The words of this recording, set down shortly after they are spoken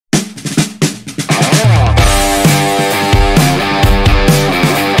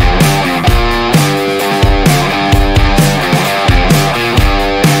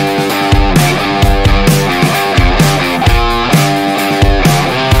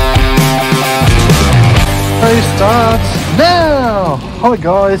starts now! Hi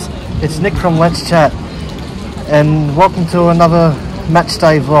guys, it's Nick from Let's Chat and welcome to another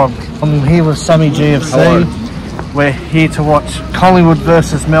Matchday vlog. I'm here with Sammy GFC. Hello. We're here to watch Collingwood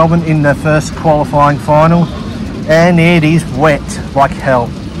versus Melbourne in their first qualifying final, and it is wet like hell.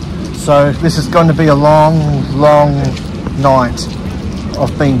 So this is going to be a long night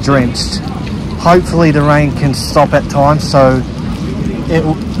of being drenched. Hopefully the rain can stop at times so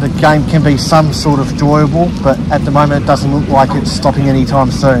the game can be some sort of enjoyable, but at the moment it doesn't look like it's stopping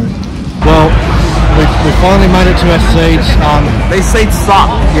anytime soon. Well, we finally made it to our seats. These seats suck.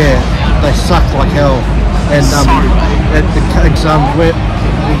 Yeah, they suck like hell. And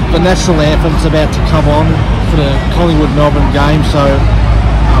the national anthem's about to come on for the Collingwood Melbourne game, so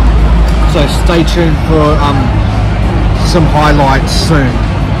stay tuned for some highlights soon.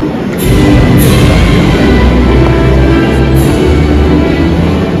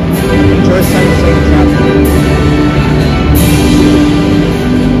 Enjoy seeing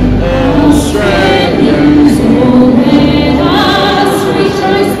Australians, oh, let us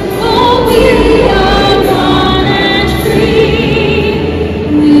rejoice, for we are one and free.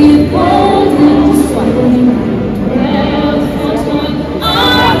 With bold and swelling, wealth for toil,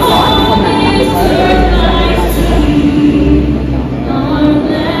 our home is earth like sea. Our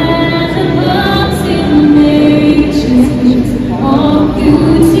land abounds in nations of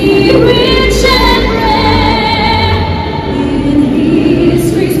beauty, rich and rare. In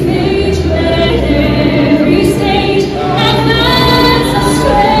history's page, let every stage advance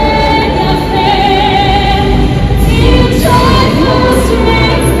Australia fair. In joyful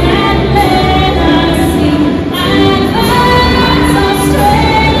strength and let us sing, advance Australia.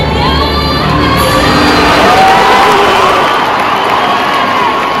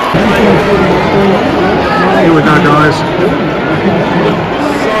 Here we go, guys.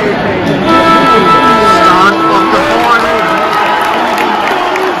 Start of the final.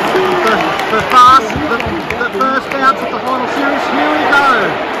 The first bounce of the final series. Here we go.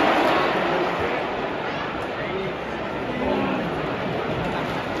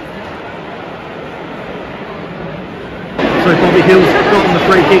 So Bobby Hill's gotten the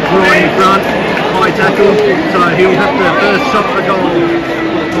free kick right in front. High tackle. So he'll have the first shot for goal for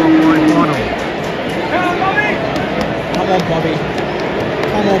the qualifying final. Come on, Bobby.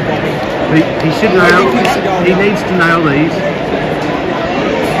 Come on, Bobby. He should nail. He needs to nail these.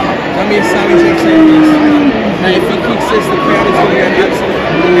 Don't be a savage example. Hey, if he kicks this, the crowd is going to go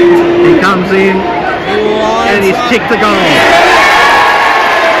absolutely. He comes in and he's kicked the goal.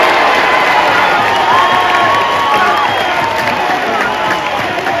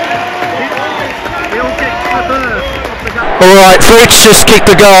 He'll kick the birth of the goal. Alright, Fruits just kicked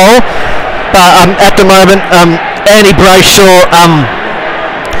the goal, but at the moment Andy Brayshaw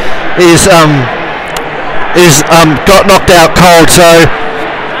is got knocked out cold, so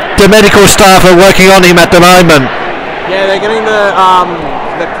the medical staff are working on him at the moment. Yeah, they're getting the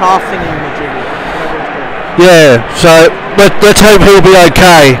calf thing in the gym. Yeah, so let's hope he'll be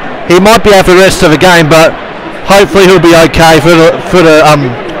okay. He might be out for the rest of the game, but hopefully he'll be okay for the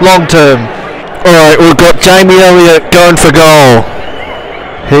long term. Alright, we've got Jamie Elliott going for goal.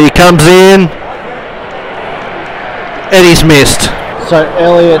 He comes in and he's missed. So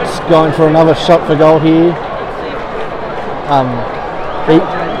Elliott's going for another shot for goal here.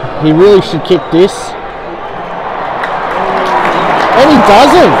 He really should kick this. And he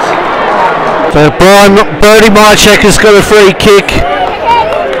doesn't! So Brody Mychek has got a free kick.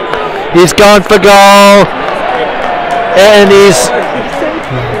 He's going for goal.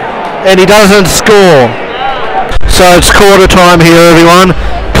 And he doesn't score. So it's quarter time here, everyone.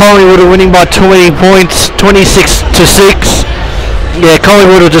 Collingwood are winning by 20 points, 26-6. Yeah,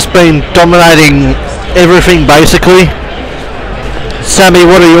 Collingwood have just been dominating everything basically. Sammy,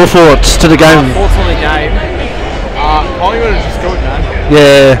 what are your thoughts to the game? Thoughts on the game? Collingwood is just good, man.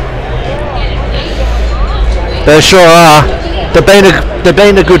 Yeah, they sure are. They've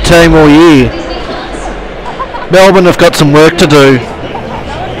been a good team all year. Melbourne have got some work to do.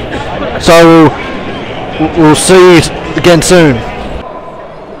 So we'll see you again soon.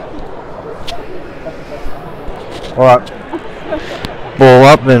 Alright. Ball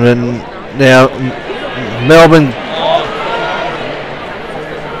up and then now Melbourne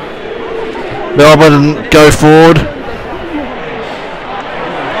go forward.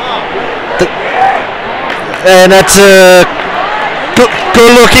 And that's a good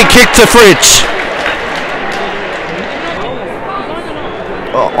looking kick to Fritsch.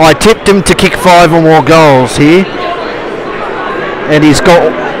 I tipped him to kick 5 or more goals here, and he's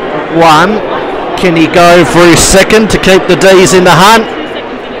got one. Can he go for his second to keep the D's in the hunt?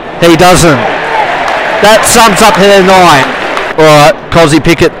 He doesn't. That sums up their night. Alright, Cozzy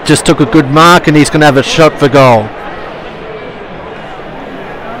Pickett just took a good mark and he's going to have a shot for goal.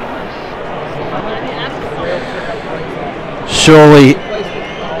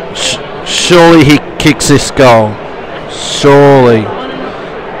 Surely he kicks this goal. Surely.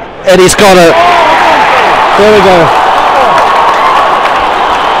 And he's got it. There we go.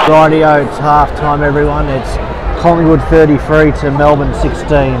 Rightio, it's half time everyone. It's Collingwood 33 to Melbourne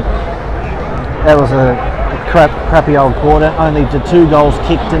 16. That was a crappy old quarter. Only the 2 goals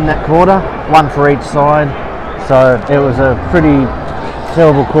kicked in that quarter, 1 for each side. So it was a pretty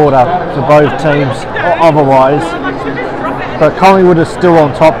terrible quarter for both teams otherwise. But Collingwood is still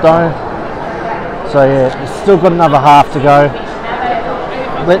on top though. So yeah, it's still got another half to go.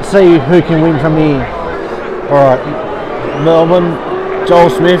 Let's see who can win from here. Alright, Melbourne, Joel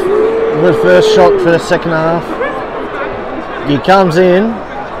Smith, the first shot for the second half. He comes in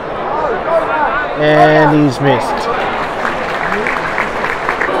and he's missed.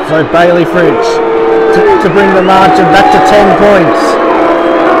 So Bailey Fritsch to bring the margin back to 10 points.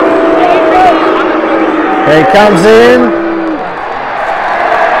 He comes in.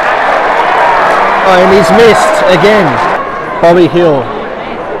 Oh, and he's missed again. Bobby Hill.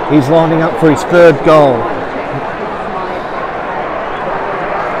 He's lining up for his 3rd goal.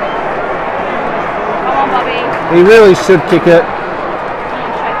 He really should kick it.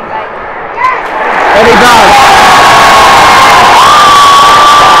 And he does.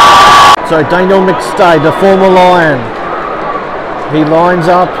 So Daniel McStay, the former Lion. He lines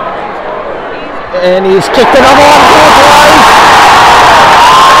up. And he's kicked another one for the place.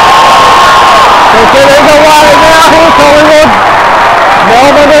 They're getting away now here, Collingwood.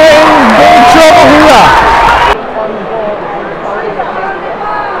 Melbourne are in big trouble here.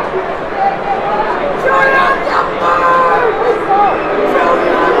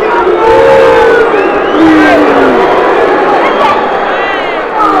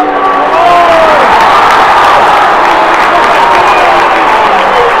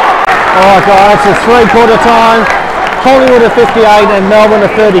 Alright guys, it's 3/4 time. Collingwood are 58 and Melbourne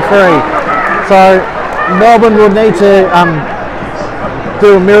are 33. So Melbourne will need to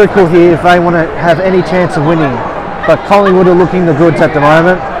do a miracle here if they want to have any chance of winning. But Collingwood are looking the goods at the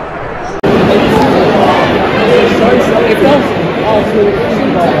moment.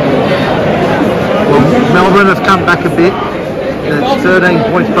 Well, Melbourne have come back a bit. It's 13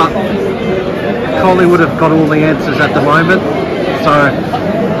 points, but Collingwood have got all the answers at the moment. So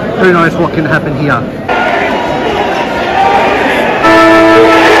who knows what can happen here.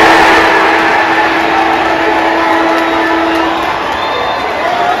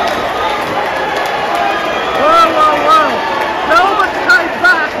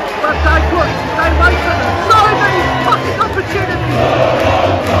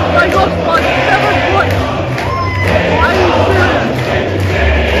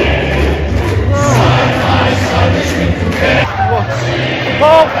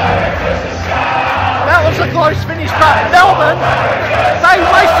 Well, that was a close finish, but Melbourne, they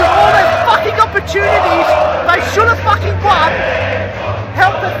wasted all their fucking opportunities. They should have fucking won. How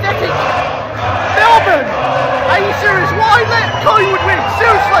pathetic. Melbourne, are you serious? Why let Collingwood win?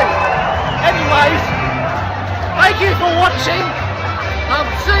 Seriously. Anyways, thank you for watching.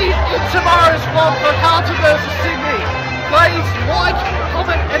 See you in tomorrow's vlog for Carlton versus Sydney. Please like,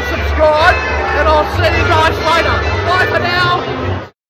 comment and subscribe, and I'll see you guys later. Bye for now.